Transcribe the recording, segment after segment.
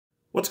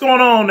What's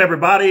going on,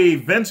 everybody?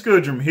 Vince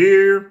Goodrum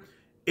here.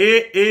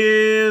 It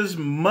is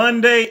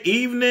Monday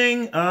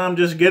evening. I'm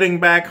just getting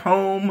back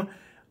home.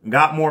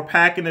 Got more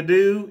packing to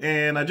do,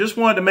 and I just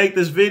wanted to make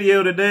this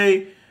video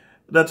today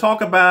to talk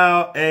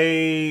about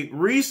a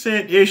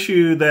recent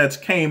issue that's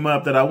came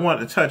up that I want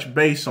to touch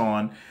base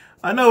on.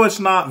 I know it's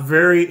not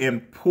very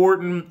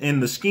important in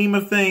the scheme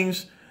of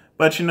things,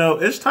 but you know,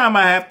 it's time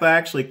I have to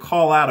actually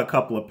call out a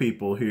couple of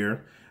people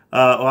here.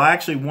 Well,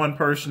 actually one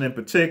person in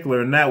particular,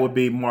 and that would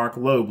be Marc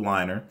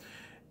Lobliner.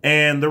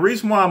 And the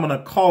reason why I'm going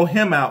to call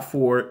him out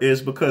for it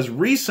is because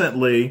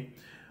recently,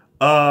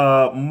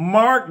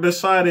 Marc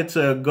decided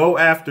to go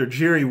after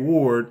Jerry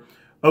Ward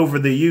over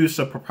the use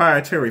of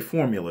proprietary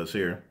formulas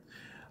here.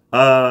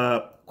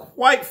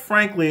 Quite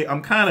frankly,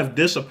 I'm kind of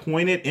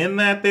disappointed in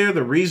that there.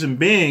 The reason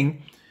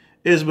being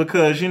is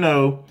because, you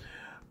know,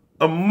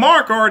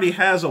 Marc already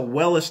has a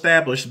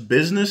well-established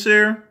business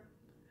here.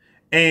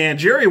 And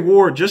Jerry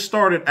Ward just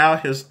started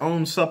out his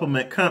own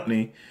supplement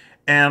company.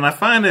 And I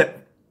find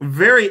it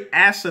very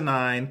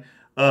asinine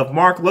of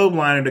Marc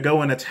Lobliner to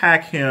go and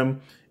attack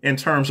him in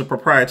terms of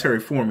proprietary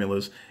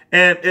formulas.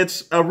 And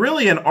it's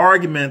really an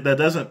argument that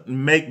doesn't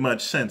make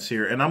much sense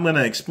here. And I'm going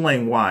to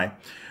explain why.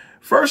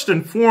 First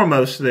and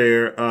foremost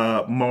there,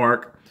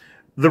 Marc,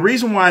 the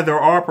reason why there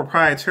are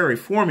proprietary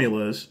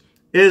formulas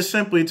is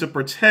simply to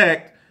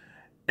protect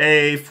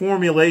a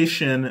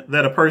formulation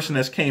that a person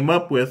has came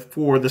up with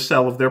for the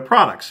sale of their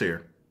products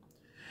here.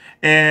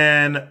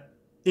 And,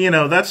 you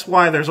know, that's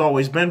why there's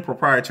always been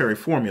proprietary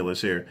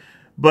formulas here.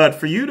 But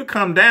for you to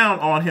come down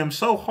on him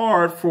so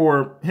hard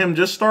for him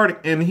just starting,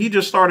 and he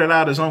just started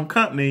out his own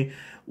company,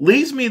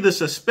 leads me to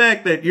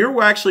suspect that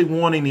you're actually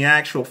wanting the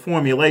actual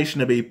formulation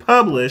to be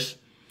published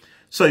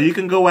so you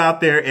can go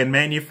out there and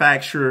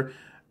manufacture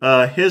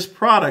his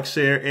products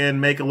there and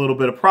make a little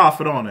bit of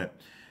profit on it.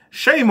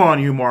 Shame on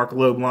you, Marc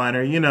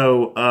Lobliner.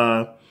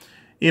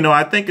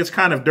 I think it's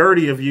kind of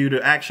dirty of you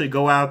to actually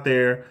go out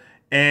there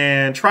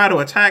and try to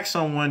attack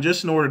someone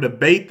just in order to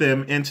bait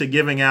them into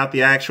giving out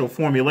the actual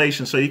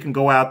formulation so you can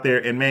go out there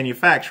and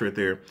manufacture it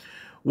there.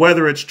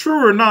 Whether it's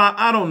true or not,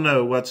 I don't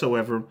know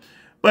whatsoever.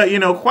 But, you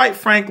know, quite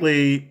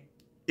frankly,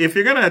 if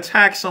you're going to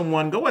attack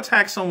someone, go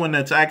attack someone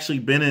that's actually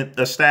been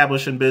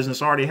established in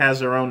business, already has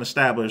their own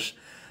established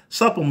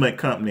supplement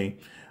company.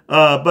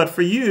 But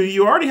for you,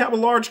 you already have a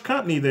large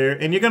company there,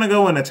 and you're going to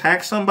go and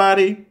attack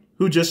somebody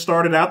who just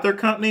started out their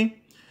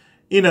company.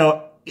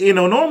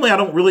 Normally I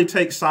don't really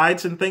take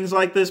sides and things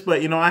like this,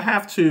 but, you know, I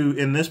have to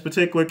in this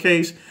particular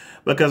case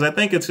because I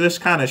think it's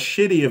just kind of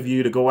shitty of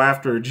you to go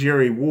after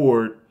Jerry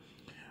Ward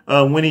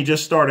when he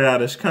just started out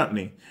his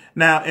company.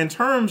 Now, in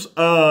terms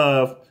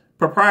of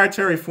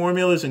proprietary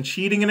formulas and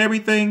cheating and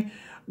everything,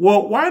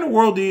 well, why in the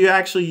world do you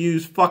actually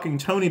use fucking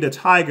Tony the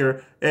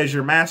Tiger as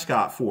your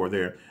mascot for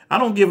there? I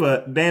don't give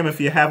a damn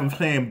if you have him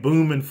saying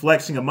boom and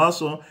flexing a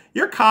muscle.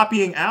 You're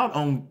copying out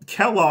on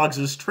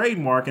Kellogg's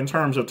trademark in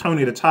terms of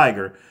Tony the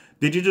Tiger.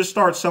 Did you just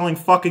start selling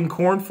fucking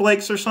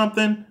cornflakes or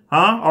something?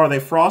 Huh? Are they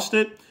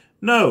frosted?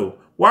 No.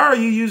 Why are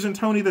you using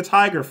Tony the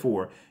Tiger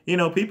for? You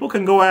know, people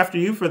can go after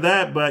you for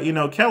that, but, you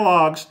know,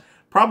 Kellogg's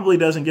probably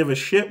doesn't give a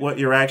shit what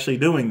you're actually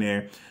doing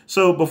there.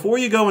 So before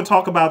you go and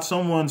talk about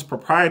someone's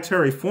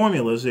proprietary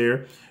formulas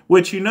there,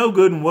 which you know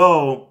good and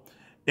well,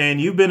 and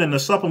you've been in the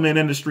supplement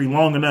industry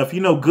long enough, you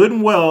know good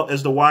and well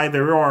as to why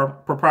there are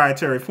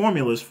proprietary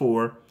formulas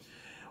for.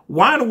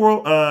 Why in the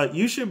world,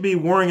 you should be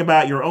worrying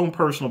about your own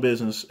personal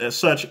business, as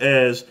such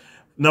as,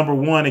 number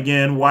one,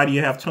 again, why do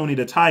you have Tony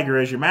the Tiger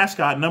as your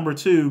mascot? Number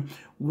two,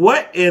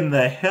 what in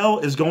the hell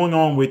is going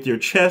on with your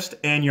chest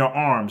and your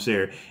arms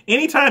there?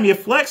 Anytime you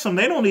flex them,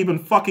 they don't even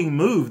fucking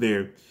move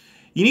there.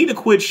 You need to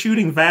quit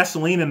shooting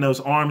Vaseline in those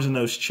arms and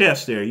those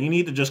chests there. You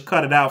need to just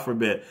cut it out for a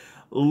bit.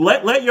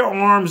 Let your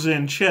arms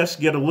and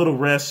chest get a little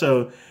rest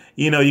so,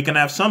 you know, you can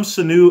have some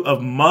sinew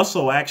of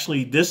muscle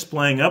actually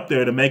displaying up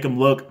there to make them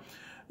look,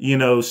 you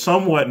know,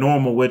 somewhat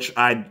normal, which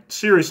I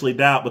seriously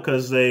doubt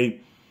because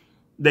they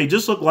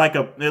just look like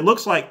it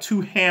looks like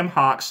two ham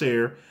hocks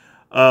there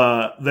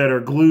that are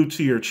glued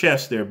to your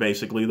chest there,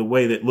 basically, the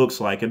way that it looks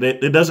like.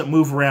 It doesn't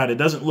move around. It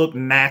doesn't look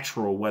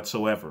natural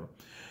whatsoever.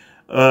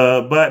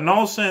 But in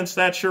all sense,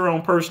 that's your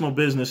own personal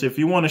business. If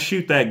you want to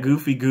shoot that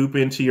goofy goop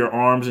into your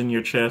arms and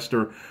your chest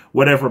or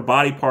whatever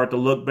body part to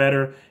look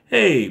better,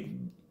 hey,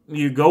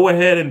 you go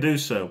ahead and do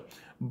so.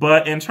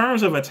 But in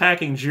terms of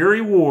attacking Jerry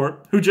Ward,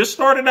 who just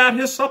started out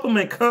his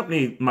supplement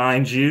company,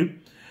 mind you,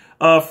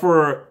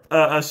 for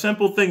a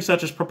simple thing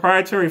such as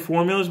proprietary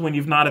formulas when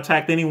you've not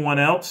attacked anyone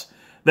else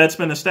that's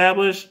been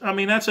established, I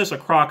mean, that's just a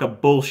crock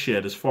of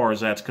bullshit as far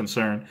as that's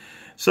concerned.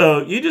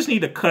 So you just need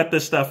to cut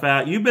this stuff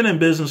out. You've been in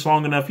business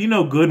long enough. You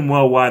know good and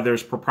well why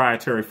there's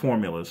proprietary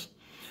formulas.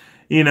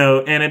 You know,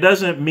 and it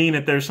doesn't mean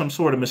that there's some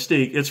sort of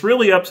mystique. It's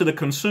really up to the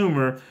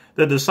consumer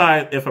to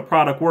decide if a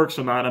product works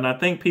or not. And I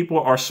think people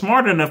are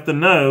smart enough to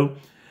know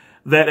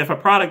that if a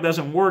product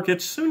doesn't work,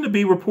 it's soon to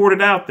be reported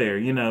out there,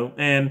 you know.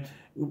 And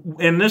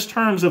in this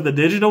terms of the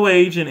digital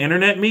age and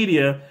internet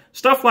media,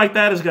 stuff like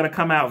that is going to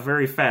come out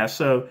very fast.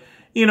 So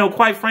you know,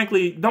 quite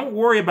frankly, don't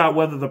worry about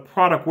whether the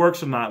product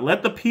works or not.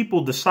 Let the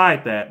people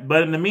decide that.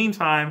 But in the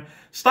meantime,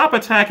 stop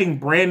attacking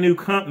brand new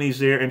companies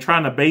there and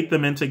trying to bait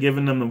them into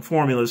giving them the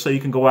formulas so you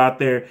can go out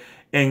there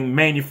and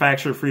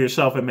manufacture it for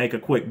yourself and make a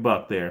quick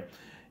buck there.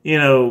 You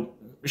know,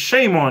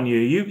 shame on you.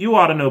 You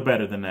ought to know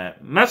better than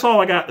that. And that's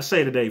all I got to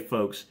say today,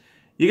 folks.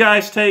 You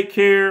guys take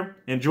care.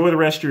 Enjoy the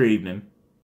rest of your evening.